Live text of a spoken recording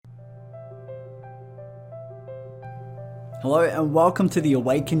Hello and welcome to the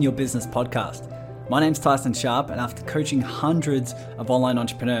Awaken Your Business podcast. My name's Tyson Sharp, and after coaching hundreds of online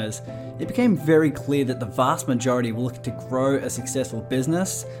entrepreneurs, it became very clear that the vast majority will look to grow a successful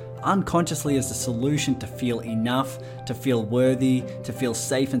business unconsciously as the solution to feel enough, to feel worthy, to feel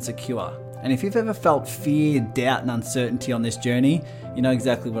safe and secure. And if you've ever felt fear, doubt and uncertainty on this journey, you know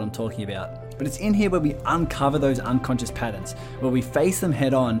exactly what I'm talking about. But it's in here where we uncover those unconscious patterns, where we face them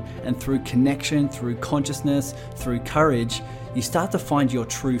head on, and through connection, through consciousness, through courage, you start to find your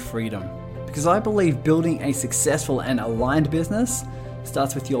true freedom. Because I believe building a successful and aligned business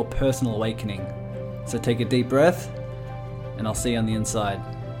starts with your personal awakening. So take a deep breath, and I'll see you on the inside.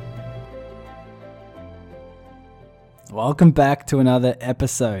 Welcome back to another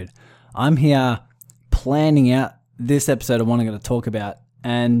episode. I'm here planning out this episode of what I'm going to talk about,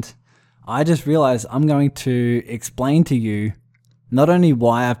 and I just realized I'm going to explain to you not only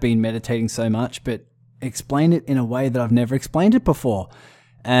why I've been meditating so much, but explain it in a way that I've never explained it before.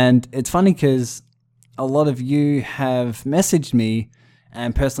 And it's funny because a lot of you have messaged me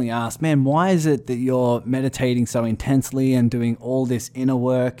and personally asked, man, why is it that you're meditating so intensely and doing all this inner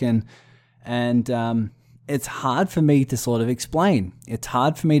work? And it's hard for me to sort of explain. It's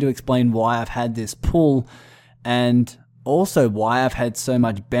hard for me to explain why I've had this pull, and also why I've had so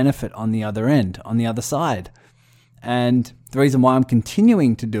much benefit on the other end, on the other side. And the reason why I'm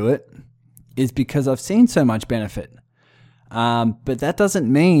continuing to do it is because I've seen so much benefit. But that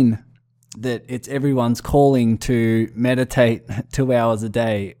doesn't mean that it's everyone's calling to meditate 2 hours a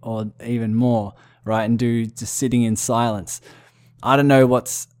day or even more, right? And do just sitting in silence. I don't know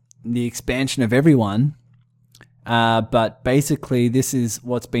what's the expansion of everyone, but basically this is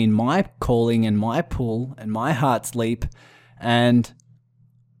what's been my calling and my pull and my heart's leap. And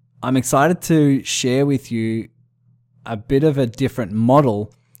I'm excited to share with you a bit of a different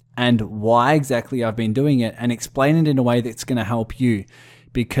model and why exactly I've been doing it, and explain it in a way that's going to help you.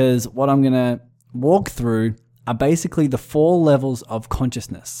 Because what I'm going to walk through are basically the 4 levels of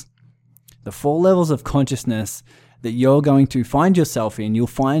consciousness. The 4 levels of consciousness that you're going to find yourself in. You'll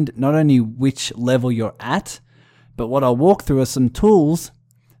find not only which level you're at, but what I'll walk through are some tools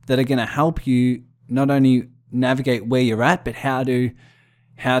that are going to help you not only navigate where you're at, but how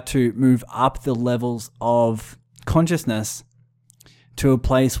to move up the levels of consciousness to a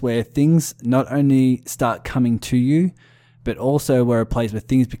place where things not only start coming to you, but also where a place where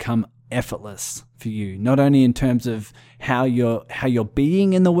things become effortless for you. Not only in terms of how you're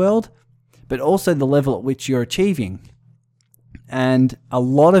being in the world, but also the level at which you're achieving. And a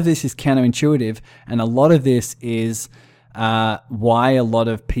lot of this is counterintuitive, and a lot of this is why a lot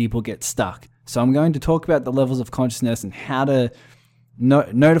of people get stuck. So I'm going to talk about the levels of consciousness and how to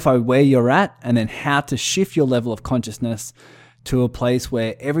notify where you're at, and then how to shift your level of consciousness to a place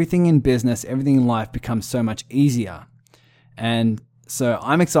where everything in business, everything in life becomes so much easier. And so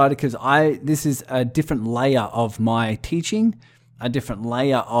I'm excited because this is a different layer of my teaching, a different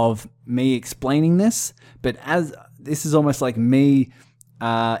layer of me explaining this, but as this is almost like me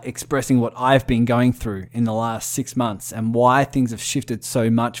expressing what I've been going through in the last 6 months and why things have shifted so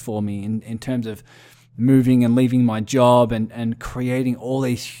much for me in terms of moving and leaving my job and creating all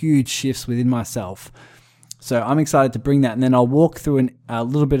these huge shifts within myself. So I'm excited to bring that, and then I'll walk through a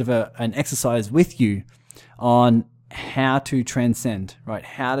little bit of an exercise with you on how to transcend, right?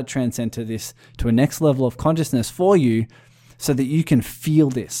 How to transcend to a next level of consciousness for you, so that you can feel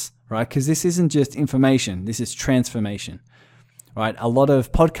this, right? Because this isn't just information, this is transformation, right? A lot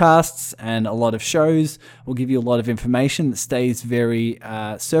of podcasts and a lot of shows will give you a lot of information that stays very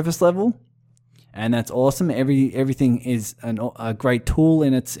surface level, and that's awesome. Everything is a great tool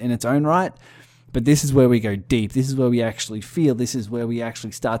in its own right, but this is where we go deep. This is where we actually feel. This is where we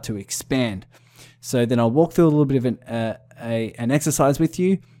actually start to expand. So then I'll walk through a little bit of an exercise with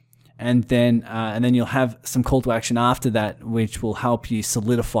you, and then you'll have some call to action after that, which will help you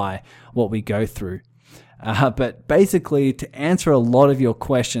solidify what we go through. But basically, to answer a lot of your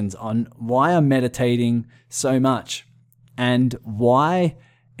questions on why I'm meditating so much and why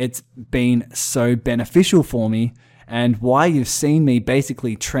it's been so beneficial for me, and why you've seen me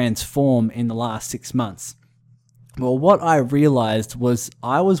basically transform in the last 6 months. Well, what I realized was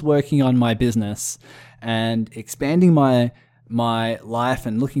I was working on my business and expanding my life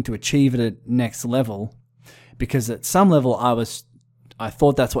and looking to achieve it at next level, because at some level I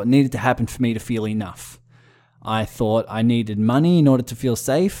thought that's what needed to happen for me to feel enough. I thought I needed money in order to feel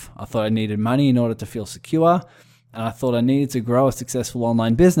safe. I thought I needed money in order to feel secure. And I thought I needed to grow a successful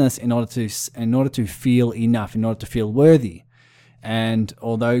online business in order to feel enough, in order to feel worthy. And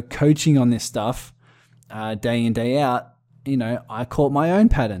although coaching on this stuff day in, day out, I caught my own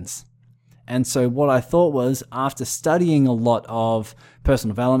patterns. And so what I thought was, after studying a lot of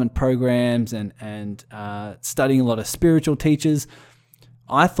personal development programs and studying a lot of spiritual teachers,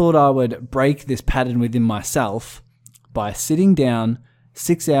 I thought I would break this pattern within myself by sitting down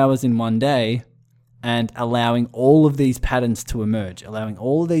 6 hours in one day and allowing all of these patterns to emerge, allowing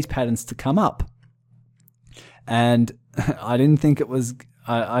all of these patterns to come up. And I didn't think it was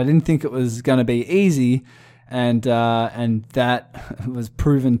going to be easy, and that was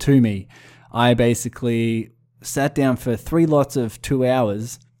proven to me. I basically sat down for 3 lots of 2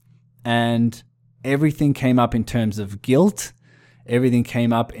 hours, and everything came up in terms of guilt. Everything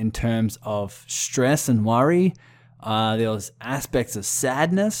came up in terms of stress and worry. There was aspects of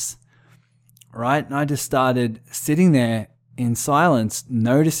sadness, right? And I just started sitting there in silence,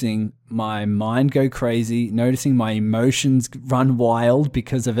 noticing my mind go crazy, noticing my emotions run wild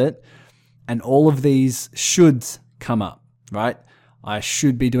because of it. And all of these shoulds come up, right? I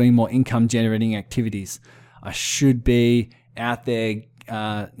should be doing more income generating activities. I should be out there,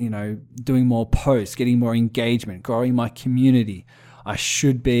 doing more posts, getting more engagement, growing my community. I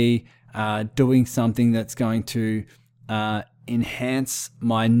should be doing something that's going to enhance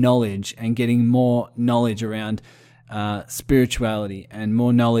my knowledge and getting more knowledge around spirituality and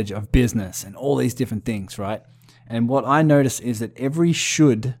more knowledge of business and all these different things, right? And what I notice is that every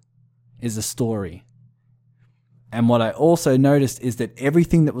should is a story. And what I also noticed is that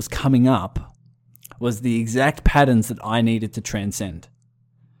everything that was coming up was the exact patterns that I needed to transcend.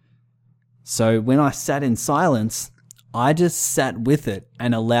 So when I sat in silence, I just sat with it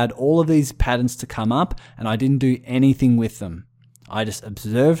and allowed all of these patterns to come up, and I didn't do anything with them. I just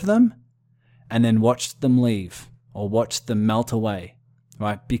observed them and then watched them leave or watched them melt away,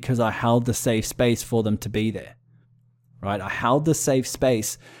 right? Because I held the safe space for them to be there, right? I held the safe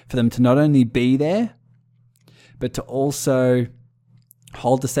space for them to not only be there, but to also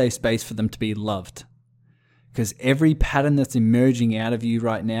hold the safe space for them to be loved. Because every pattern that's emerging out of you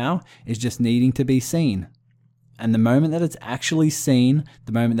right now is just needing to be seen. And the moment that it's actually seen,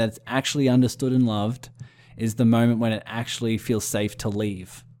 the moment that it's actually understood and loved, is the moment when it actually feels safe to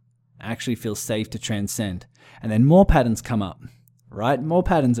leave, actually feels safe to transcend. And then more patterns come up, right? More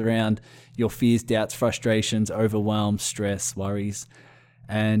patterns around your fears, doubts, frustrations, overwhelm, stress, worries.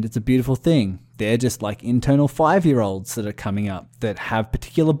 And it's a beautiful thing. They're just like internal 5-year-olds that are coming up that have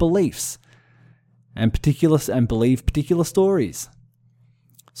particular beliefs and believe particular stories.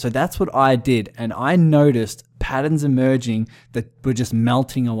 So that's what I did. And I noticed patterns emerging that were just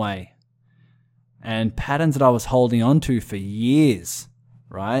melting away. And patterns that I was holding on to for years,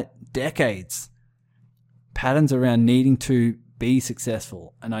 right? Decades. Patterns around needing to be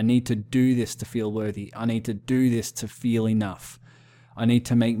successful. And I need to do this to feel worthy. I need to do this to feel enough. I need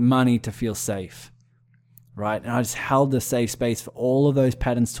to make money to feel safe, right? And I just held the safe space for all of those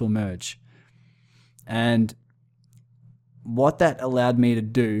patterns to emerge. And what that allowed me to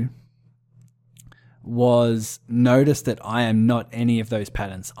do was notice that I am not any of those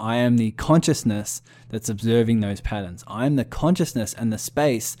patterns. I am the consciousness that's observing those patterns. I am the consciousness and the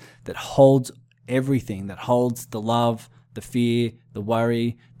space that holds everything, that holds the love, the fear, the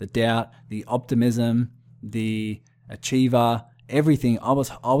worry, the doubt, the optimism, the achiever, everything. I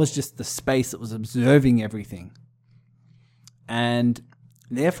was just the space that was observing everything. And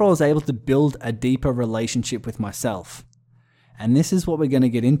therefore I was able to build a deeper relationship with myself. And this is what we're going to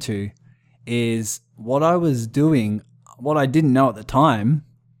get into, is what I was doing, what I didn't know at the time,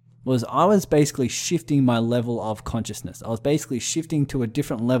 was I was basically shifting my level of consciousness. I was basically shifting to a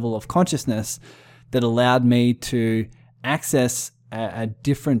different level of consciousness that allowed me to access a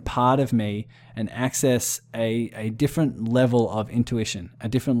different part of me and access a different level of intuition, a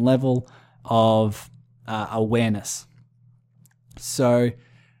different level of awareness. So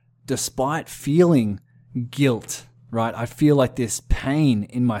despite feeling guilt, right, I feel like this pain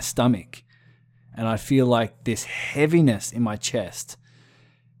in my stomach and I feel like this heaviness in my chest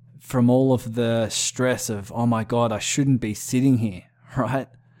from all of the stress of, oh my God, I shouldn't be sitting here, right?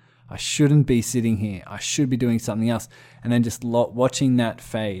 I shouldn't be sitting here. I should be doing something else. And then just watching that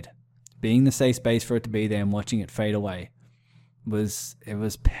fade, being the safe space for it to be there and watching it fade away was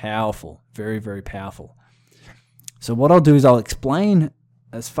powerful, very, very powerful. So what I'll do is I'll explain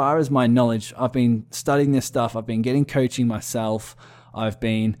as far as my knowledge. I've been studying this stuff. I've been getting coaching myself. I've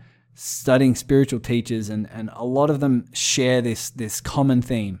been studying spiritual teachers, and a lot of them share this common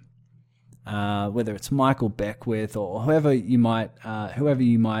theme. Whether it's Michael Beckwith or whoever you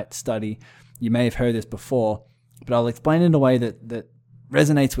might study, you may have heard this before, but I'll explain it in a way that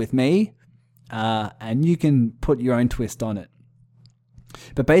resonates with me, and you can put your own twist on it.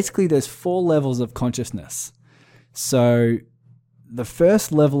 But basically, there's 4 levels of consciousness. So the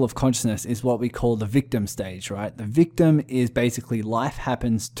first level of consciousness is what we call the victim stage, right? The victim is basically life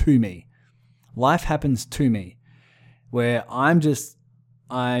happens to me. Life happens to me, where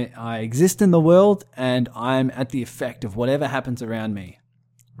I exist in the world and I'm at the effect of whatever happens around me,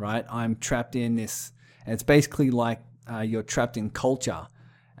 right? I'm trapped in this, and it's basically like you're trapped in culture,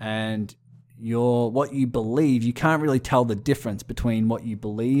 and what you believe, you can't really tell the difference between what you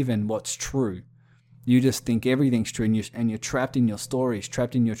believe and what's true. You just think everything's true, and you're trapped in your stories,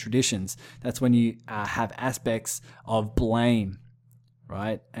 trapped in your traditions. That's when you have aspects of blame,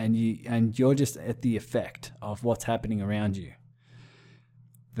 right? And you're just at the effect of what's happening around you.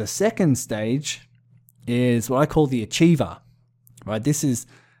 The second stage is what I call the achiever, right? This is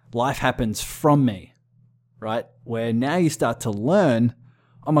life happens from me, right? Where now you start to learn,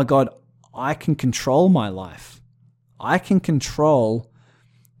 oh my God, I can control my life. I can control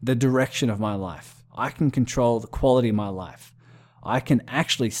the direction of my life. I can control the quality of my life. I can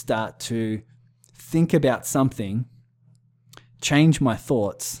actually start to think about something, change my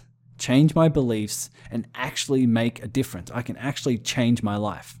thoughts, change my beliefs, and actually make a difference. I can actually change my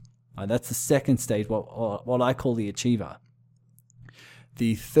life. That's the second stage, what I call the achiever.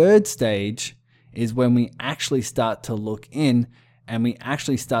 The third stage is when we actually start to look in and we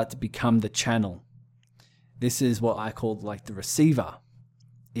actually start to become the channel. This is what I call like the receiver,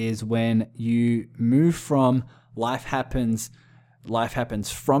 is when you move from life happens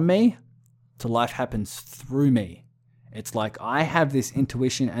from me to life happens through me. It's like I have this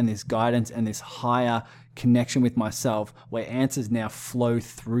intuition and this guidance and this higher connection with myself where answers now flow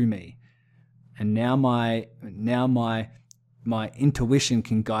through me. And now my intuition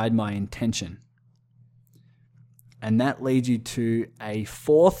can guide my intention. And that leads you to a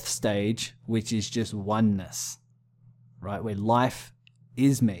fourth stage, which is just oneness, right? Where life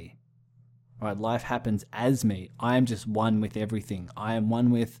is me, right? Life happens as me. I am just one with everything. I'm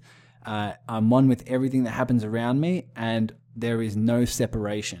one with everything that happens around me, and there is no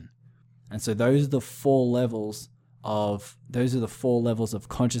separation. And so those are the four levels of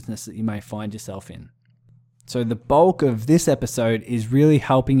consciousness that you may find yourself in. So the bulk of this episode is really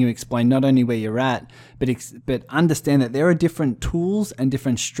helping you explain not only where you're at, but understand that there are different tools and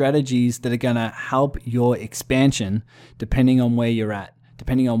different strategies that are going to help your expansion depending on where you're at,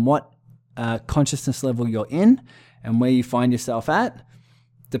 depending on what consciousness level you're in and where you find yourself at.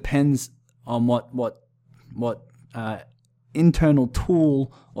 Depends on what internal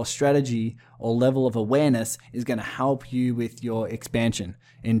tool or strategy or level of awareness is going to help you with your expansion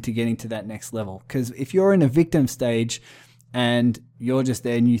into getting to that next level. Because if you're in a victim stage and you're just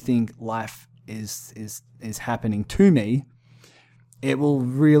there and you think life is happening to me, it will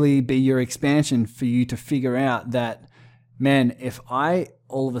really be your expansion for you to figure out that, man, if I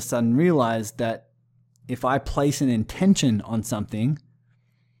all of a sudden realize that if I place an intention on something,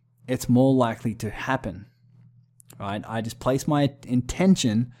 it's more likely to happen, right? I just place my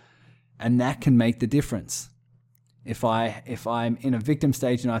intention and that can make the difference. If I'm in a victim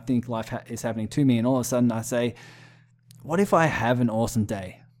stage and I think life is happening to me and all of a sudden I say, what if I have an awesome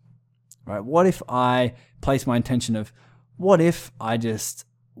day, right? What if I place my intention of, what if I just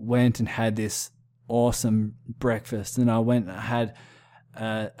went and had this awesome breakfast and I went and had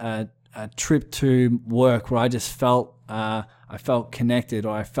a trip to work where I just felt I felt connected,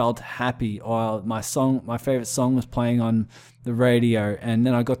 or I felt happy, or my favorite song was playing on the radio, and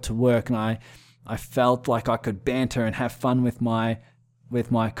then I got to work and I felt like I could banter and have fun with my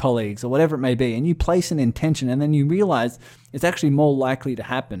colleagues or whatever it may be. And you place an intention and then you realize it's actually more likely to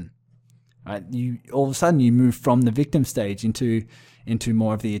happen, right? You all of a sudden you move from the victim stage into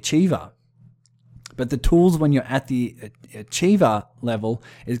more of the achiever. But the tools when you're at the achiever level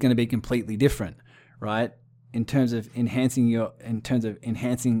is going to be completely different, right? In terms of enhancing your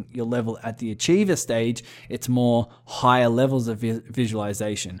level at the achiever stage, it's more higher levels of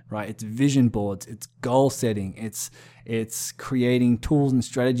visualization, right? It's vision boards, it's goal setting, it's creating tools and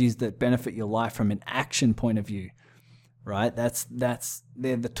strategies that benefit your life from an action point of view, right? They're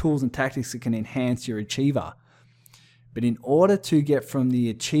the tools and tactics that can enhance your achiever. But in order to get from the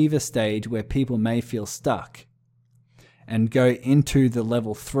achiever stage where people may feel stuck and go into the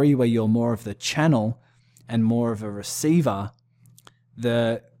level 3 where you're more of the channel and more of a receiver,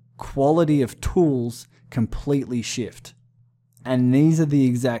 the quality of tools completely shift. And these are the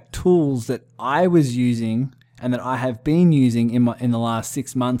exact tools that I was using and that I have been using in the last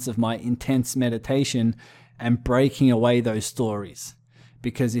 6 months of my intense meditation and breaking away those stories.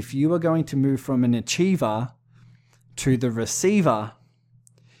 Because if you are going to move from an achiever to the receiver,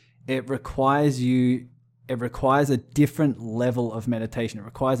 it requires you It requires a different level of meditation. It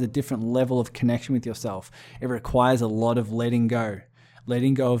requires a different level of connection with yourself. It requires a lot of letting go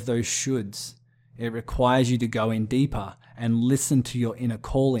of those shoulds. It requires you to go in deeper and listen to your inner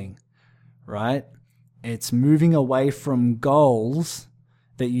calling, right? It's moving away from goals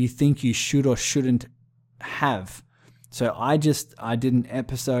that you think you should or shouldn't have. So I did an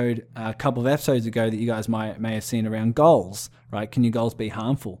episode a couple of episodes ago that you guys may have seen around goals, right? Can your goals be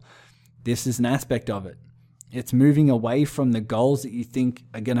harmful? This is an aspect of it. It's moving away from the goals that you think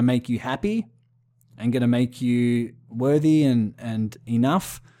are going to make you happy and going to make you worthy and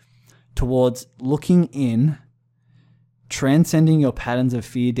enough, towards looking in, transcending your patterns of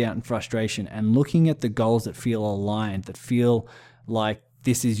fear, doubt, and frustration, and looking at the goals that feel aligned, that feel like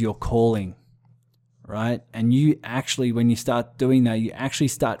this is your calling, right? And you actually, when you start doing that, you actually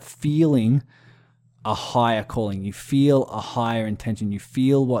start feeling a higher calling. You feel a higher intention. You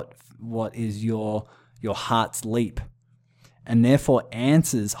feel what is your heart's leap. And therefore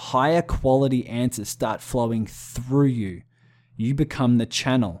answers, higher quality answers, start flowing through you. You become the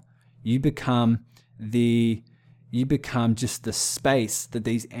channel. You become just the space that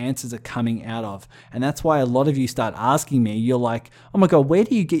these answers are coming out of. And that's why a lot of you start asking me, you're like, oh my God, where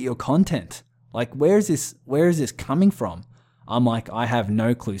do you get your content? Like, where is this coming from? I'm like, I have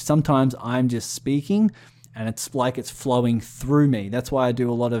no clue. Sometimes I'm just speaking and it's like it's flowing through me. That's why I do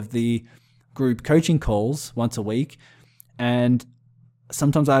a lot of the group coaching calls once a week. And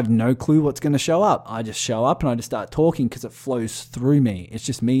sometimes I have no clue what's going to show up. I just show up and I just start talking because it flows through me. It's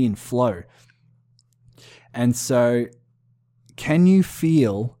just me in flow. And so can you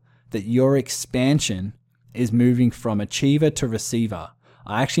feel that your expansion is moving from achiever to receiver?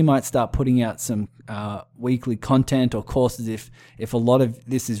 I actually might start putting out some weekly content or courses if a lot of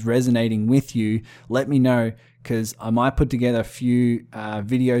this is resonating with you. Let me know, because I might put together a few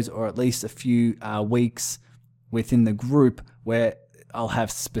videos, or at least a few weeks within the group where I'll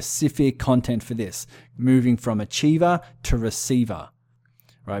have specific content for this, moving from achiever to receiver,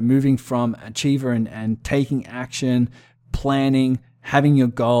 right? Moving from achiever and taking action, planning, having your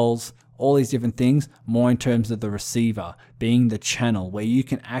goals, all these different things, more in terms of the receiver, being the channel where you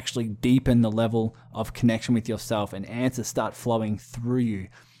can actually deepen the level of connection with yourself and answers start flowing through you.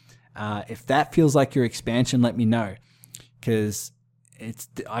 If that feels like your expansion, let me know, because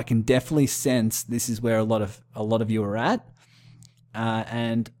I can definitely sense this is where a lot of you are at.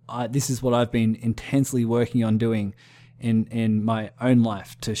 This is what I've been intensely working on doing in my own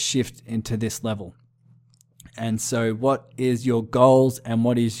life to shift into this level. And so what is your goals and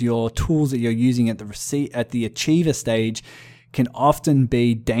what is your tools that you're using at the achiever stage can often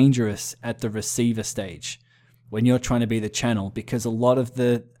be dangerous at the receiver stage when you're trying to be the channel, because a lot of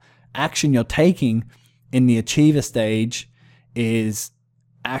the action you're taking in the achiever stage is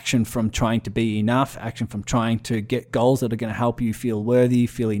action from trying to be enough, action from trying to get goals that are going to help you feel worthy,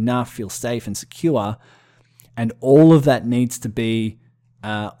 feel enough, feel safe and secure. And all of that needs to be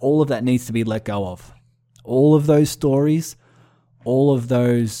let go of. All of those stories, all of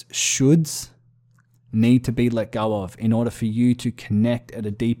those shoulds need to be let go of in order for you to connect at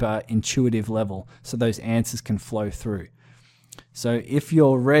a deeper intuitive level so those answers can flow through. So if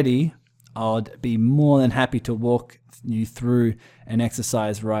you're ready, I'd be more than happy to walk you through an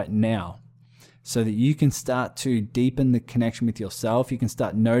exercise right now so that you can start to deepen the connection with yourself. You can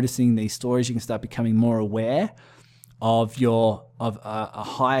start noticing these stories. You can start becoming more aware of a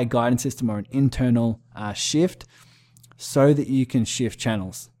higher guidance system or an internal shift, so that you can shift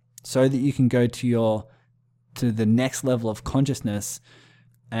channels, so that you can go to the next level of consciousness.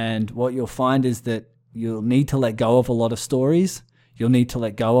 And what you'll find is that you'll need to let go of a lot of stories. You'll need to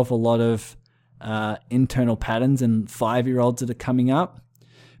let go of a lot of internal patterns and 5-year-olds that are coming up.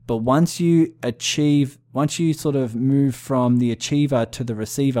 But once you sort of move from the achiever to the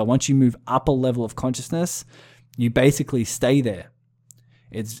receiver, once you move up a level of consciousness, you basically stay there.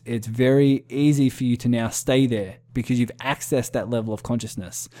 It's very easy for you to now stay there because you've accessed that level of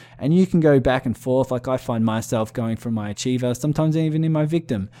consciousness. And you can go back and forth. Like I find myself going from my achiever, sometimes even in my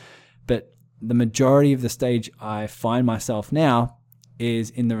victim. But the majority of the stage I find myself now is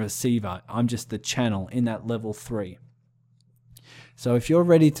in the receiver. I'm just the channel in that level 3. So if you're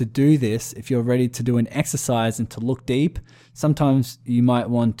ready to do this, if you're ready to do an exercise and to look deep, sometimes you might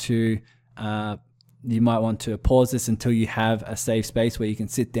want to pause this until you have a safe space where you can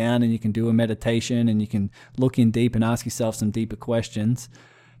sit down and you can do a meditation and you can look in deep and ask yourself some deeper questions.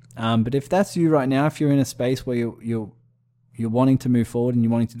 But if that's you right now, if you're in a space where you're wanting to move forward and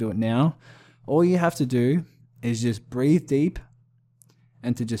you're wanting to do it now, all you have to do is just breathe deep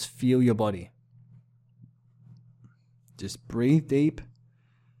and to just feel your body. Just breathe deep.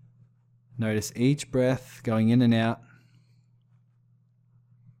 Notice each breath going in and out.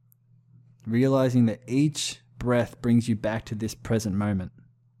 Realizing that each breath brings you back to this present moment.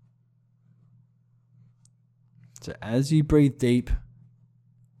 So as you breathe deep,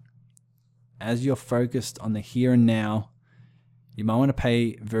 as you're focused on the here and now, you might want to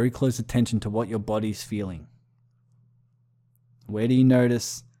pay very close attention to what your body's feeling. Where do you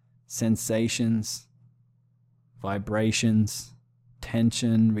notice sensations, vibrations,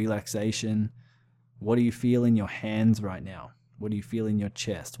 tension, relaxation? What do you feel in your hands right now? What do you feel in your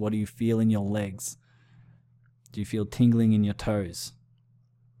chest? What do you feel in your legs? Do you feel tingling in your toes?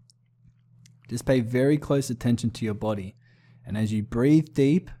 Just pay very close attention to your body. And as you breathe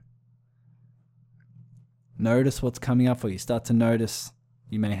deep, notice what's coming up for you. Start to notice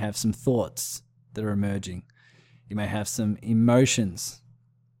you may have some thoughts that are emerging. You may have some emotions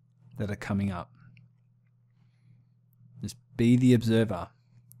that are coming up. Just be the observer.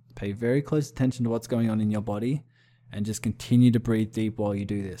 Pay very close attention to what's going on in your body and just continue to breathe deep while you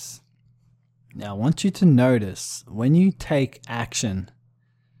do this. Now, I want you to notice when you take action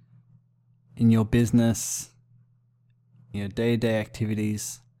in your business, your day-to-day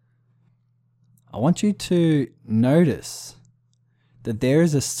activities, I want you to notice that there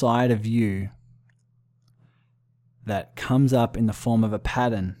is a side of you that comes up in the form of a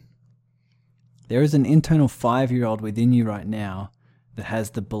pattern. There is an internal 5-year-old within you right now that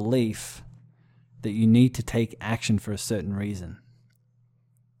has the belief that you need to take action for a certain reason.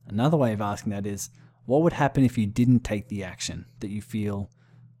 Another way of asking that is, what would happen if you didn't take the action that you feel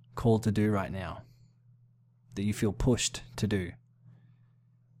called to do right now, that you feel pushed to do?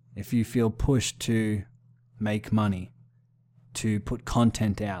 If you feel pushed to make money, to put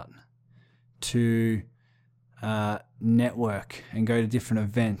content out, to network and go to different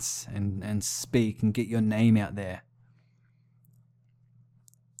events and speak and get your name out there.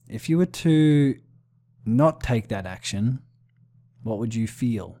 If you were to not take that action, what would you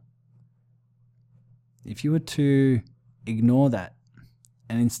feel? If you were to ignore that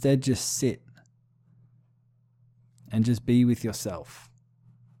and instead just sit and just be with yourself,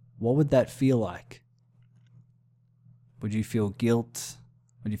 what would that feel like? Would you feel guilt?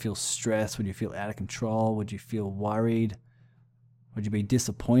 Would you feel stressed? Would you feel out of control? Would you feel worried? Would you be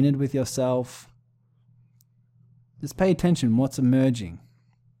disappointed with yourself? Just pay attention what's emerging.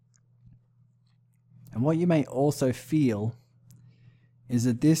 And what you may also feel is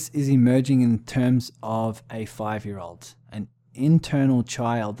that this is emerging in terms of a 5-year-old, an internal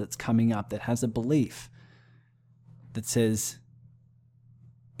child that's coming up that has a belief that says,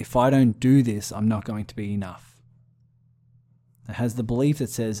 if I don't do this, I'm not going to be enough. It has the belief that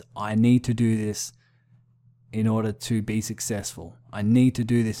says, I need to do this in order to be successful. I need to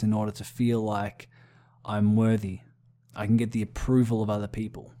do this in order to feel like I'm worthy. I can get the approval of other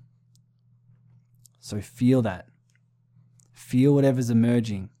people. So feel that. Feel whatever's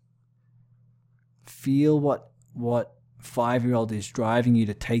emerging. Feel what 5-year-old is driving you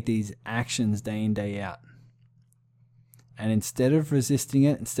to take these actions day in, day out. And instead of resisting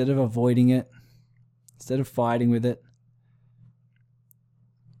it, instead of avoiding it, instead of fighting with it,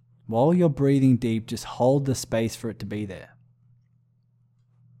 while you're breathing deep, just hold the space for it to be there.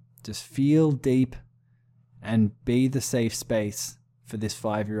 Just feel deep and be the safe space for this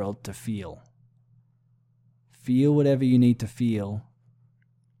 5-year-old to feel. Feel whatever you need to feel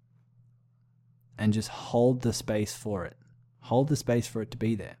and just hold the space for it. Hold the space for it to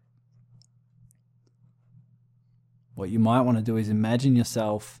be there. What you might want to do is imagine your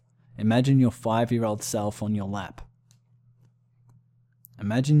 5-year-old self on your lap.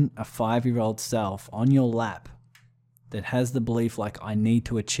 Imagine a 5-year-old self on your lap that has the belief like, I need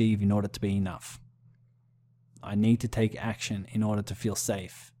to achieve in order to be enough. I need to take action in order to feel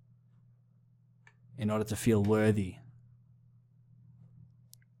safe, in order to feel worthy.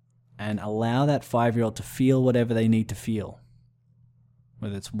 And allow that 5-year-old to feel whatever they need to feel.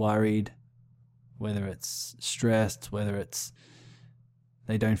 Whether it's worried, whether it's stressed, whether it's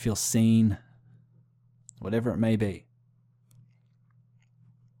they don't feel seen, whatever it may be.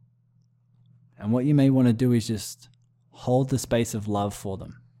 And what you may want to do is just hold the space of love for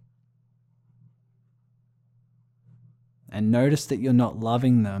them. And notice that you're not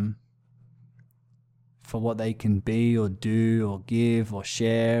loving them for what they can be or do or give or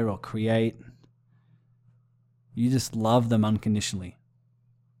share or create. You just love them unconditionally.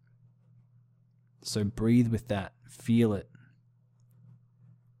 So breathe with that, feel it,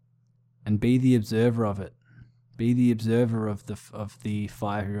 and be the observer of it. Be the observer of the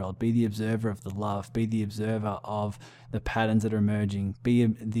 5-year-old. Be the observer of the love. Be the observer of the patterns that are emerging.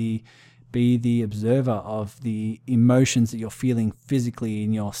 Be Be the observer of the emotions that you're feeling physically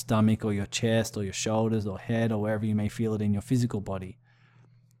in your stomach or your chest or your shoulders or head or wherever you may feel it in your physical body.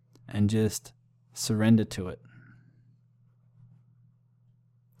 And just surrender to it.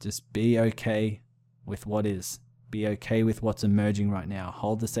 Just be okay with what is. Be okay with what's emerging right now.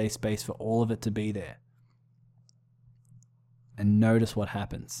 Hold the safe space for all of it to be there. And notice what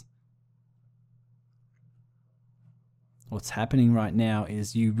happens. What's happening right now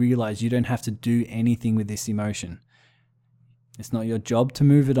is you realize you don't have to do anything with this emotion. It's not your job to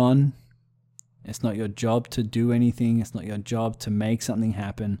move it on. It's not your job to do anything. It's not your job to make something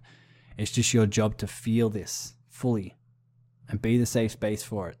happen. It's just your job to feel this fully and be the safe space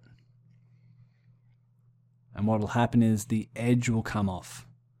for it. And what will happen is the edge will come off.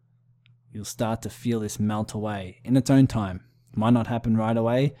 You'll start to feel this melt away in its own time. It might not happen right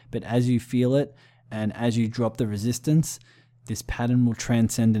away, but as you feel it, and as you drop the resistance, this pattern will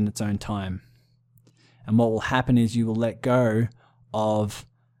transcend in its own time. And what will happen is you will let go of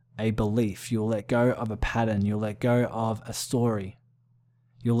a belief. You'll let go of a pattern. You'll let go of a story.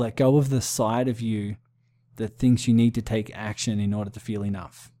 You'll let go of the side of you that thinks you need to take action in order to feel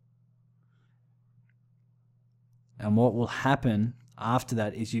enough. And what will happen after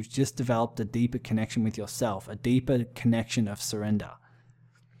that is you've just developed a deeper connection with yourself, a deeper connection of surrender.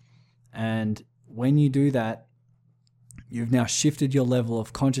 And when you do that, you've now shifted your level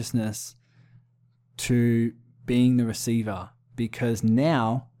of consciousness to being the receiver, because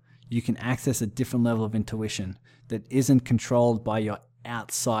now you can access a different level of intuition that isn't controlled by your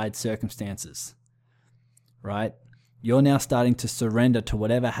outside circumstances, right? You're now starting to surrender to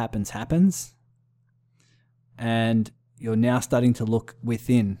whatever happens, and you're now starting to look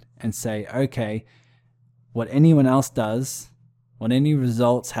within and say, okay, what anyone else does, what any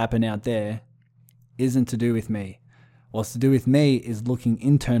results happen out there, isn't to do with me. What's to do with me is looking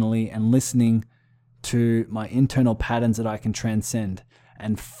internally and listening to my internal patterns that I can transcend.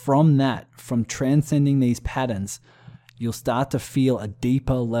 And from that, from transcending these patterns, you'll start to feel a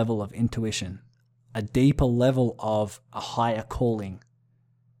deeper level of intuition, a deeper level of a higher calling,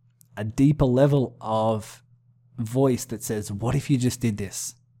 a deeper level of voice that says, what if you just did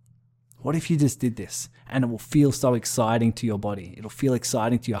this? What if you just did this? And it will feel so exciting to your body. It'll feel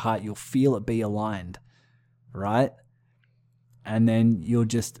exciting to your heart. You'll feel it be aligned, right? And then you'll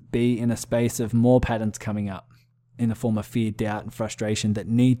just be in a space of more patterns coming up in the form of fear, doubt, and frustration that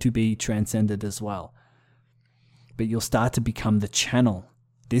need to be transcended as well. But you'll start to become the channel.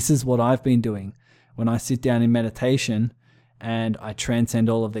 This is what I've been doing. When I sit down in meditation and I transcend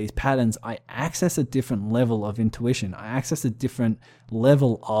all of these patterns, I access a different level of intuition. I access a different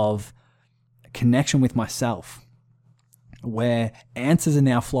level of connection with myself, where answers are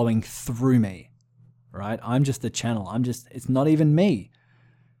now flowing through me, right? I'm just the channel. It's not even me.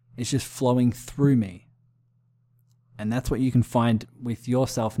 It's just flowing through me. And that's what you can find with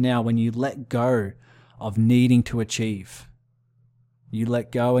yourself now when you let go of needing to achieve. You let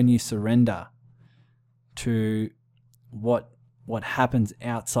go and you surrender to what happens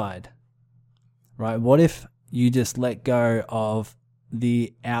outside, right? What if you just let go of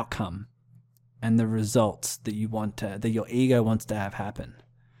the outcome and the results that your ego wants to have happen?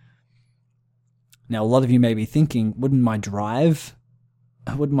 Now, a lot of you may be thinking, wouldn't my drive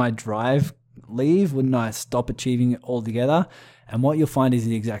leave? Wouldn't I stop achieving it altogether? And what you'll find is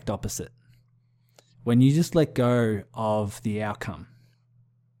the exact opposite. When you just let go of the outcome,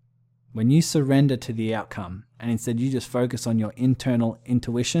 when you surrender to the outcome, and instead you just focus on your internal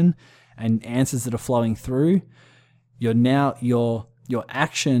intuition and answers that are flowing through, your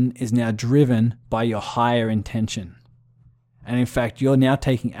action is now driven by your higher intention. And in fact, you're now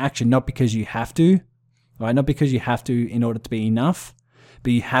taking action not because you have to, right? Not because you have to in order to be enough,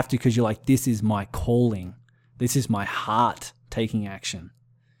 but you have to because you're like, this is my calling. This is my heart taking action,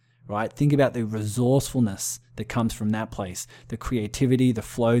 right? Think about the resourcefulness that comes from that place, the creativity, the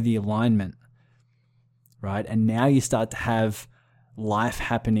flow, the alignment, right? And now you start to have life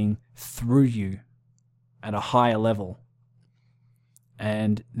happening through you at a higher level.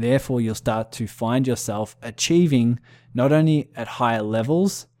 And therefore, you'll start to find yourself achieving not only at higher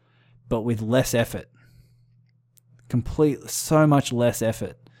levels, but with less effort. So much less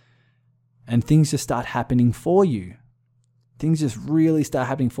effort. And things just start happening for you. Things just really start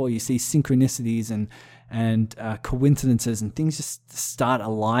happening for you. You see synchronicities and coincidences, and things just start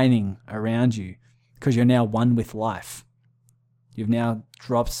aligning around you because you're now one with life. You've now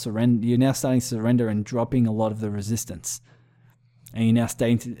you're now starting to surrender and dropping a lot of the resistance. And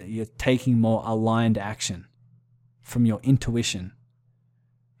you're taking more aligned action from your intuition,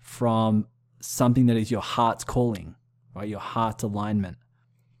 from something that is your heart's calling, right? Your heart's alignment.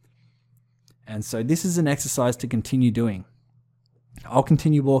 And so this is an exercise to continue doing. I'll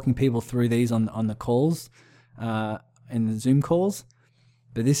continue walking people through these on the calls, in the Zoom calls,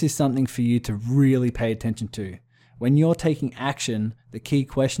 but this is something for you to really pay attention to. When you're taking action, the key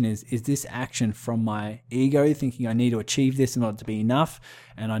question is this action from my ego, thinking I need to achieve this in order to be enough,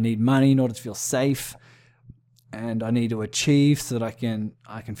 and I need money in order to feel safe, and I need to achieve so that I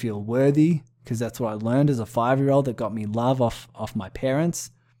can feel worthy, because that's what I learned as a 5-year-old that got me love off my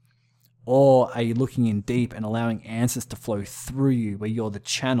parents? Or are you looking in deep and allowing answers to flow through you, where you're the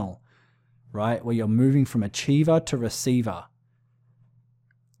channel, right? Where you're moving from achiever to receiver,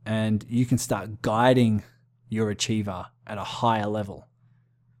 and you can start guiding your achiever at a higher level.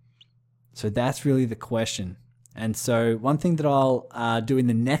 So that's really the question. And so one thing that I'll do in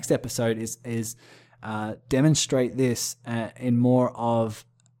the next episode is demonstrate this in more of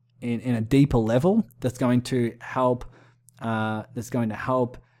in a deeper level. That's going to help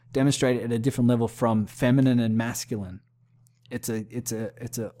demonstrate it at a different level from feminine and masculine. It's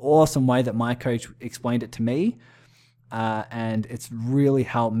a awesome way that my coach explained it to me. And it's really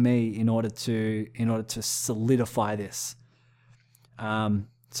helped me in order to solidify this.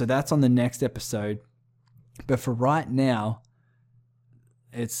 So that's on the next episode. But for right now,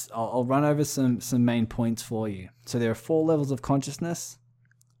 I'll run over some main points for you. So there are 4 levels of consciousness,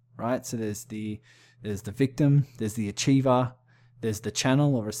 right? So there's the victim, there's the achiever, there's the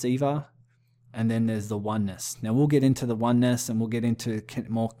channel or receiver, and then there's the oneness. Now we'll get into the oneness and we'll get into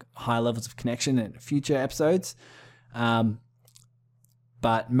more high levels of connection in future episodes.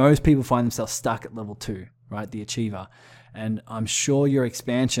 But most people find themselves stuck at level 2, right? The achiever. And I'm sure your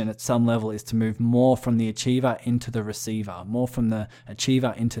expansion at some level is to move more from the achiever into the receiver, more from the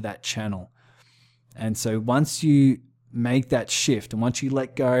achiever into that channel. And so once you make that shift and once you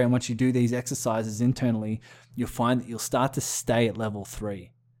let go and once you do these exercises internally, you'll find that you'll start to stay at level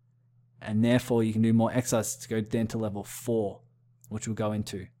 3. And therefore you can do more exercises to go then to level 4, which we'll go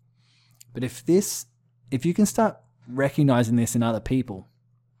into. But if you can start recognizing this in other people,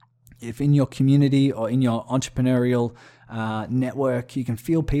 if in your community or in your entrepreneurial network, you can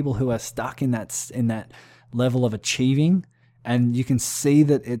feel people who are stuck in that level of achieving, and you can see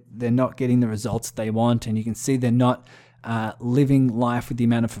that they're not getting the results they want, and you can see they're not living life with the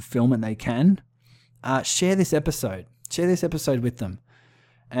amount of fulfillment they can, share this episode with them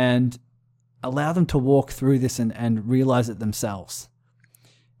and allow them to walk through this and realize it themselves,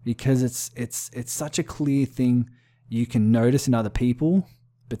 because it's such a clear thing you can notice in other people,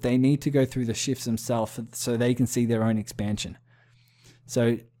 but they need to go through the shifts themselves so they can see their own expansion.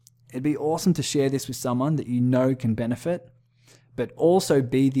 So it'd be awesome to share this with someone that you know can benefit, but also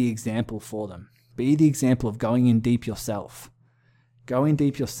be the example for them. Be the example of going in deep yourself. Go in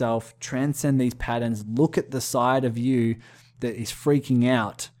deep yourself, transcend these patterns, look at the side of you that is freaking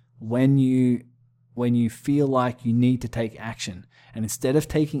out when you feel like you need to take action. And instead of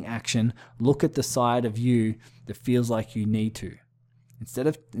taking action, look at the side of you that feels like you need to. Instead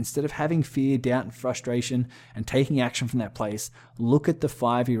of having fear, doubt, and frustration and taking action from that place, look at the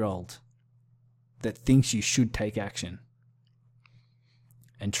 5-year-old that thinks you should take action.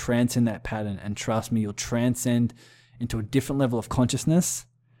 And transcend that pattern. And trust me, you'll transcend into a different level of consciousness.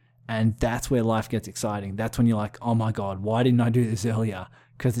 And that's where life gets exciting. That's when you're like, oh my God, why didn't I do this earlier?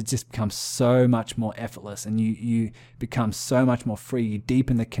 Because it just becomes so much more effortless and you become so much more free. You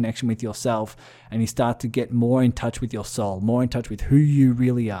deepen the connection with yourself and you start to get more in touch with your soul, more in touch with who you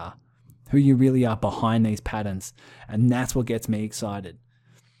really are behind these patterns. And that's what gets me excited.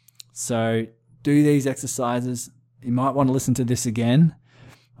 So do these exercises. You might want to listen to this again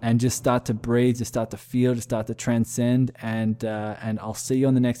and just start to breathe, just start to feel, just start to transcend. And I'll see you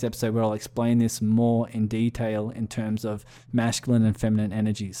on the next episode where I'll explain this more in detail in terms of masculine and feminine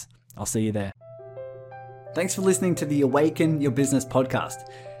energies. I'll see you there. Thanks for listening to the Awaken Your Business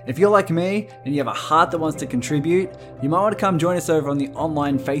podcast. If you're like me and you have a heart that wants to contribute, you might want to come join us over on the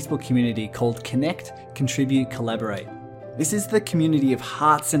online Facebook community called Connect, Contribute, Collaborate. This is the community of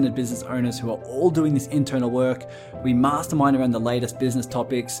heart-centered business owners who are all doing this internal work. We mastermind around the latest business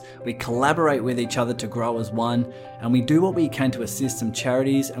topics, we collaborate with each other to grow as one, and we do what we can to assist some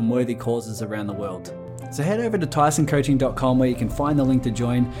charities and worthy causes around the world. So head over to tysoncoaching.com where you can find the link to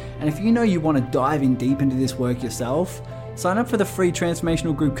join, and if you know you want to dive in deep into this work yourself, sign up for the free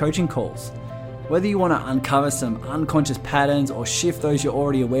transformational group coaching calls. Whether you want to uncover some unconscious patterns or shift those you're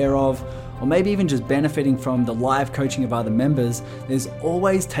already aware of, or maybe even just benefiting from the live coaching of other members, there's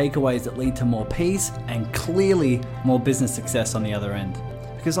always takeaways that lead to more peace and clearly more business success on the other end.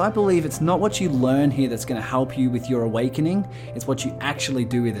 Because I believe it's not what you learn here that's going to help you with your awakening, it's what you actually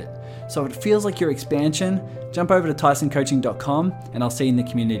do with it. So if it feels like your expansion, jump over to tysoncoaching.com and I'll see you in the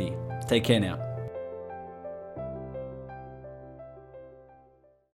community. Take care now.